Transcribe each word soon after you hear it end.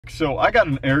So I got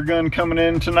an air gun coming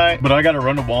in tonight, but I gotta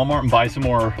run to Walmart and buy some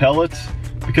more pellets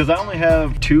because I only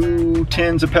have 2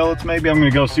 tins of pellets maybe. I'm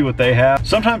gonna go see what they have.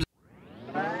 Sometimes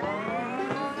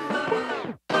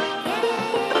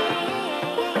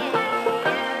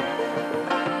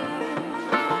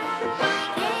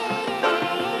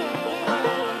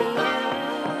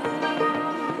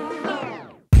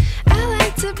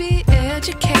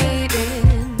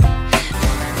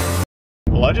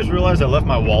I just realized I left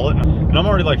my wallet and I'm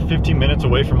already like 15 minutes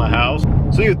away from my house.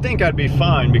 So you'd think I'd be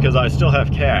fine because I still have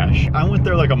cash. I went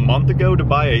there like a month ago to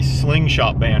buy a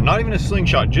slingshot band. Not even a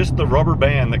slingshot, just the rubber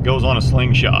band that goes on a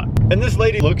slingshot. And this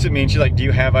lady looks at me and she's like, do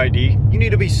you have ID? You need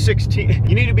to be 16.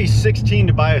 You need to be 16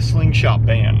 to buy a slingshot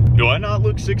band. Do I not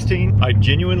look 16? I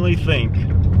genuinely think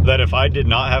that if I did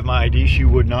not have my ID, she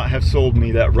would not have sold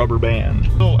me that rubber band.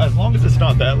 So as long as it's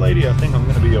not that lady, I think I'm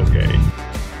gonna be okay.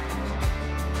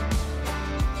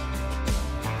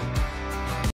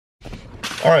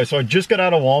 All right, so I just got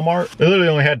out of Walmart. They literally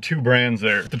only had 2 brands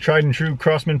there. The tried and true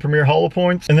Crossman Premier Hollow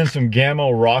Points and then some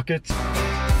Gamo rockets.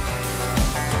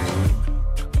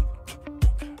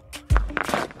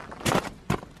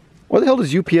 Why the hell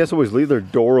does UPS always leave their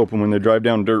door open when they drive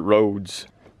down dirt roads?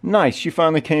 Nice, she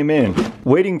finally came in.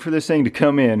 Waiting for this thing to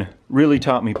come in really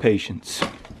taught me patience.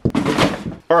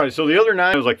 All right, so the other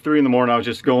night, it was like 3 in the morning, I was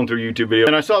just going through YouTube video,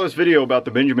 and I saw this video about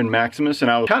the Beeman Maximus,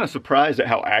 and I was kind of surprised at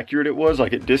how accurate it was,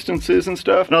 like at distances and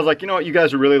stuff. And I was like, you know what, you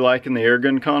guys are really liking the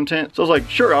airgun content. So I was like,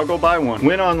 sure, I'll go buy one.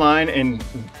 Went online, and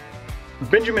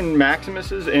Beeman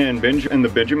Maximuses and the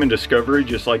Beeman Discovery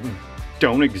just like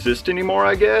don't exist anymore,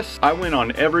 I guess. I went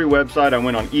on every website. I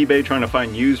went on eBay trying to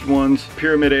find used ones.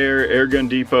 Pyramid Air, Airgun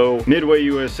Depot, Midway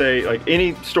USA, like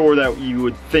any store that you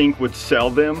would think would sell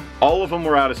them. All of them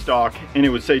were out of stock and it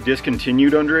would say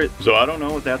discontinued under it. So I don't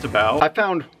know what that's about. I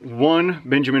found one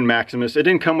Beeman Maximus. It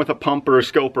didn't come with a pump or a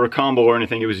scope or a combo or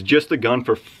anything. It was just the gun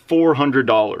for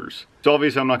 $400. So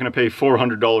obviously I'm not gonna pay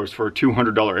 $400 for a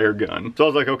 $200 air gun. So I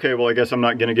was like, okay, well I guess I'm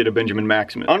not gonna get a Beeman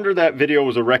Maximus. Under that video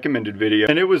was a recommended video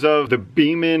and it was of the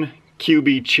Beeman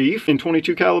QB Chief in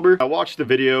 22 caliber. I watched the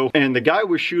video and the guy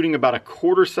was shooting about a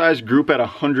quarter-size group at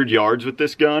 100 yards with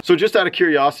this gun. So just out of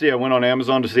curiosity, I went on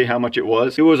Amazon to see how much it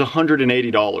was. It was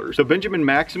 $180. So Beeman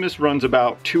Maximus runs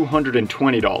about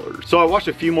 $220. So I watched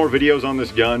a few more videos on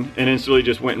this gun and instantly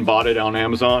just went and bought it on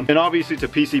Amazon. And obviously it's a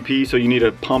PCP, so you need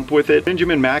a pump with it.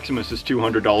 Beeman Maximus is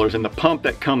 $200 and the pump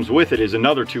that comes with it is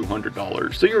another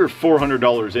 $200. So you're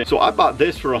 $400 in. So I bought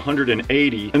this for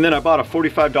 $180 and then I bought a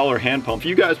 $45 hand pump. If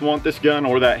you guys want this gun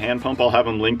or that hand pump, I'll have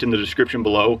them linked in the description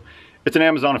below. It's an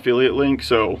Amazon affiliate link,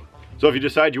 so if you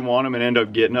decide you want them and end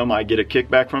up getting them, I get a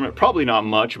kickback from it. Probably not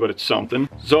much, but it's something.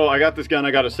 So I got this gun,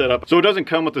 I got it set up. So it doesn't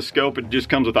come with the scope, it just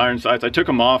comes with iron sights. I took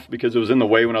them off because it was in the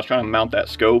way when I was trying to mount that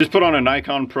scope. Just put on a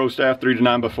Nikon Pro Staff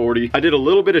 3-9x40. I did a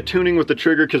little bit of tuning with the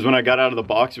trigger because when I got out of the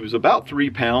box, it was about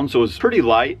 3 pounds, so it was pretty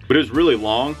light, but it was really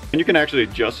long. And you can actually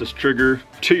adjust this trigger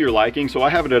to your liking. So I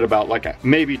have it at about like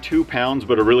maybe 2 pounds,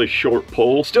 but a really short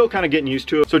pull. Still kind of getting used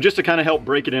to it. So just to kind of help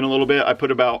break it in a little bit, I put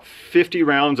about 50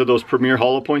 rounds of those Premier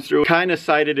hollow points through. Kind of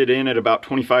sighted it in at about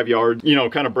 25 yards, you know,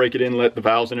 kind of break it in, let the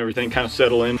valves and everything kind of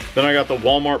settle in. Then I got the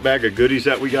Walmart bag of goodies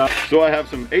that we got. So I have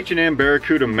some H&M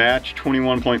Barracuda Match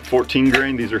 21.14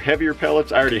 grain. These are heavier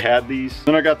pellets. I already had these.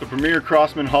 Then I got the Premier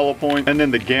Crossman hollow point and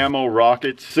then the Gamo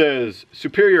rockets. Says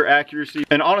superior accuracy.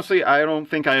 And honestly, I don't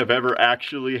think I have ever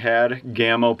actually had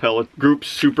Gamo pellet group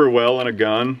super well in a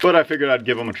gun, but I figured I'd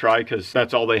give them a try because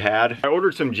that's all they had. I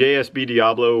ordered some JSB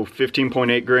Diablo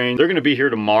 15.8 grain. They're gonna be here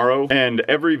tomorrow, and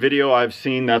every video I've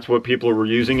seen, that's what people were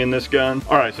using in this gun.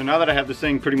 All right, so now that I have this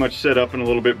thing pretty much set up and a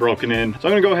little bit broken in, so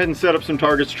I'm gonna go ahead and set up some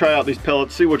targets, try out these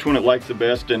pellets, see which one it likes the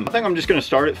best, and I think I'm just gonna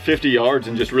start at 50 yards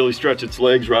and just really stretch its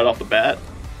legs right off the bat.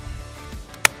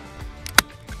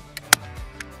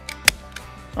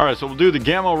 All right, so we'll do the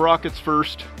Gamo rockets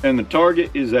first, and the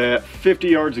target is at 50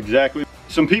 yards exactly.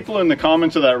 Some people in the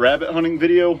comments of that rabbit hunting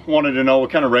video wanted to know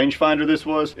what kind of rangefinder this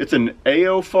was. It's an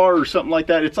AOFAR or something like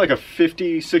that. It's like a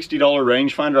 $50, $60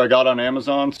 rangefinder I got on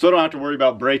Amazon, so I don't have to worry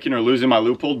about breaking or losing my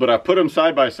loophole, but I put them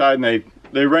side by side and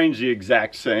they range the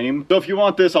exact same. So if you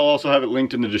want this, I'll also have it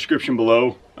linked in the description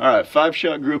below. All right,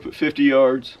 5-shot group at 50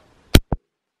 yards.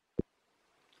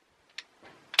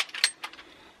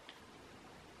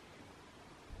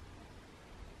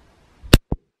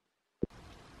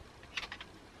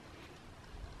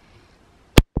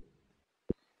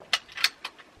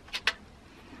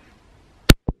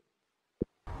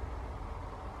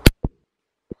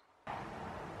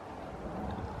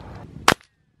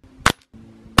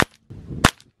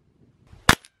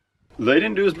 They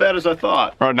didn't do as bad as I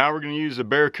thought. All right, now we're gonna use a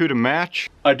Barracuda Match.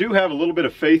 I do have a little bit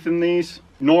of faith in these.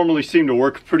 normally seem to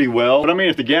work pretty well. But I mean,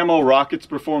 if the gamo rockets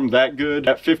perform that good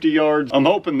at 50 yards, I'm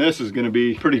hoping this is gonna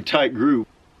be a pretty tight group.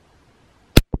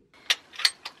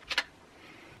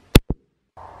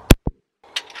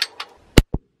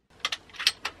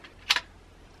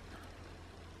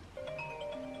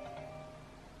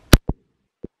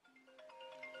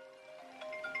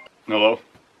 Hello?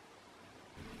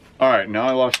 All right, now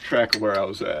I lost track of where I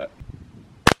was at.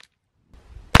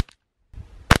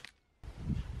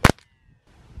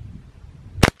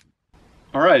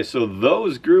 All right, so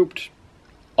those grouped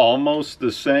almost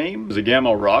the same as the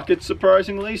gamo rockets,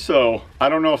 surprisingly. So I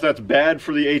don't know if that's bad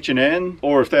for the H&N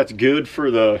or if that's good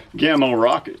for the gamo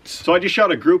rockets. So I just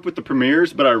shot a group with the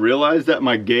premieres, but I realized that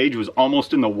my gauge was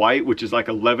almost in the white, which is like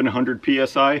 1100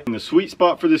 psi, and the sweet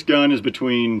spot for this gun is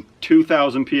between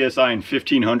 2000 psi and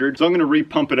 1500. So I'm gonna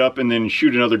repump it up and then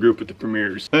shoot another group with the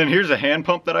premieres. And then here's a hand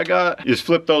pump that I got. You just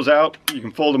flip those out, you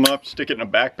can fold them up, stick it in a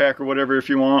backpack or whatever if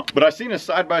you want. But I seen a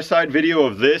side-by-side video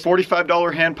of this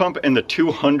 $45 hand pump and the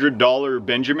 $200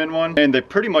 Benjamin one, and they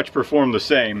pretty much perform the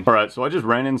same. All right, so I just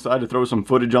ran inside to throw some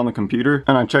footage on the computer,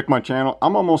 and I checked my channel.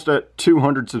 I'm almost at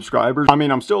 200 subscribers. I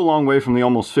mean, I'm still a long way from the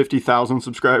almost 50,000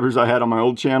 subscribers I had on my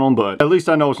old channel, but at least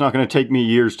I know it's not going to take me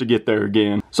years to get there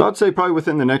again. So I'd say probably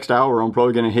within the next hour, I'm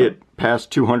probably going to hit past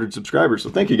 200 subscribers, so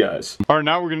thank you guys. All right,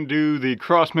 now we're going to do the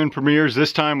Crossman premieres,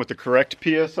 this time with the correct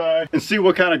PSI, and see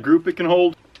what kind of group it can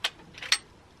hold.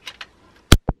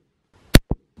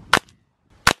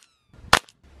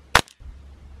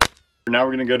 Now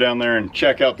we're gonna go down there and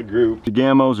check out the group. The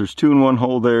gamos, there's 2 in 1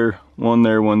 hole there, one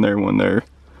there, one there, one there.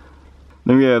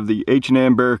 Then we have the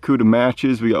H&M Barracuda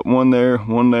matches. We got one there,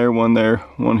 one there, one there,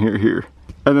 one here.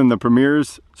 And then the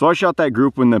premieres. So I shot that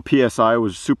group when the PSI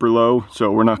was super low,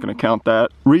 so we're not gonna count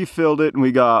that. Refilled it and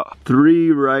we got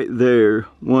 3 right there,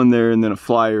 one there, and then a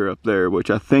flyer up there, which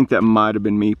I think that might have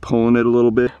been me pulling it a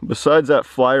little bit. Besides that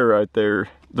flyer right there,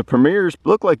 the premieres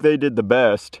look like they did the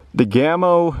best. The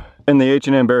gamo and the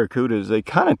H&M Barracudas, they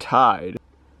kind of tied.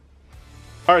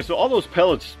 All right, so all those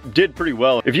pellets did pretty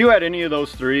well. If you had any of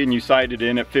those 3 and you sighted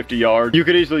in at 50 yards, you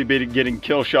could easily be getting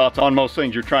kill shots on most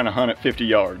things you're trying to hunt at 50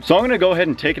 yards. So I'm gonna go ahead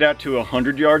and take it out to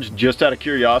 100 yards just out of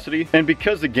curiosity. And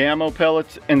because the gamo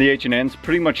pellets and the H&N's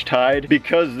pretty much tied,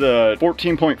 because the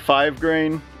 14.5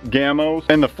 grain gamos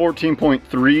and the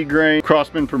 14.3 grain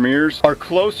Crossman premieres are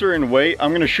closer in weight,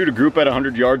 I'm gonna shoot a group at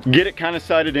 100 yards, get it kind of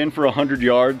sighted in for 100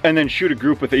 yards, and then shoot a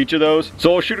group with each of those.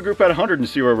 So I'll shoot a group at 100 and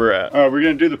see where we're at. All right, we're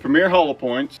gonna do the premier hollow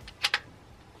points.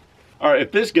 All right,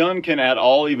 if this gun can at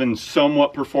all even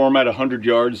somewhat perform at 100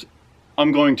 yards,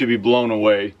 I'm going to be blown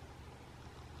away.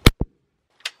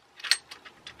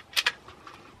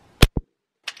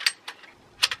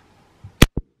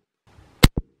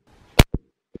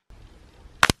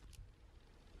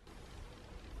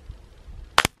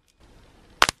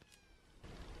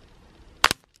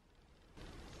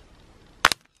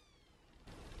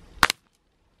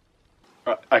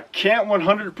 I can't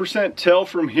 100% tell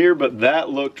from here, but that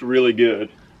looked really good.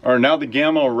 All right, now the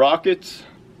gamo rockets.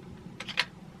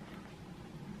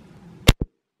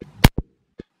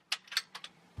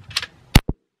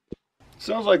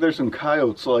 Sounds like there's some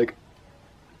coyotes like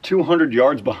 200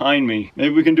 yards behind me.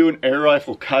 Maybe we can do an air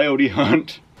rifle coyote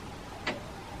hunt.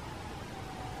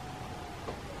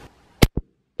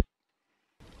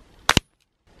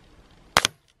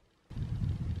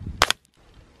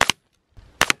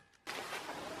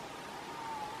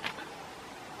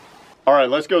 All right,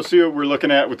 let's go see what we're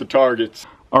looking at with the targets.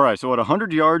 All right, so at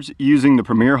 100 yards using the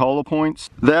premier hollow points,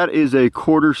 that is a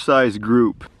quarter size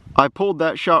group. I pulled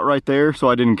that shot right there, so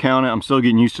I didn't count it. I'm still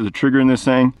getting used to the trigger in this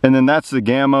thing. And then that's the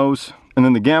gamos. And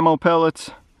then the gamo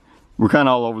pellets, we're kind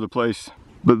of all over the place.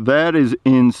 But that is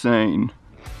insane.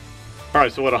 All right,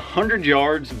 so at 100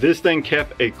 yards, this thing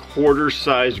kept a quarter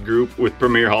size group with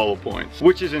premier hollow points,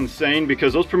 which is insane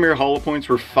because those premier hollow points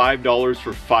were $5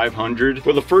 for 500.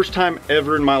 For the first time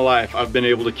ever in my life, I've been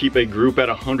able to keep a group at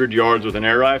 100 yards with an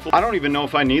air rifle. I don't even know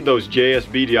if I need those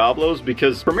JSB Diablos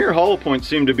because premier hollow points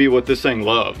seem to be what this thing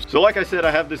loves. So like I said,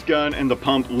 I have this gun and the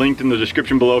pump linked in the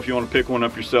description below if you want to pick one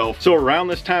up yourself. So around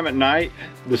this time at night,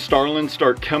 the starlings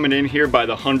start coming in here by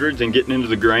the hundreds and getting into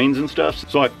the grains and stuff.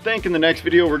 So I think in the next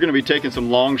video, we're gonna be taking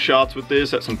some long shots with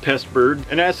this at some pest bird.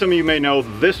 And as some of you may know,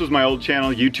 this was my old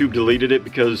channel. YouTube deleted it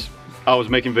because I was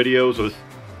making videos with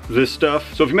this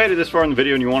stuff. So if you made it this far in the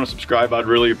video and you want to subscribe, I'd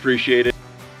really appreciate it.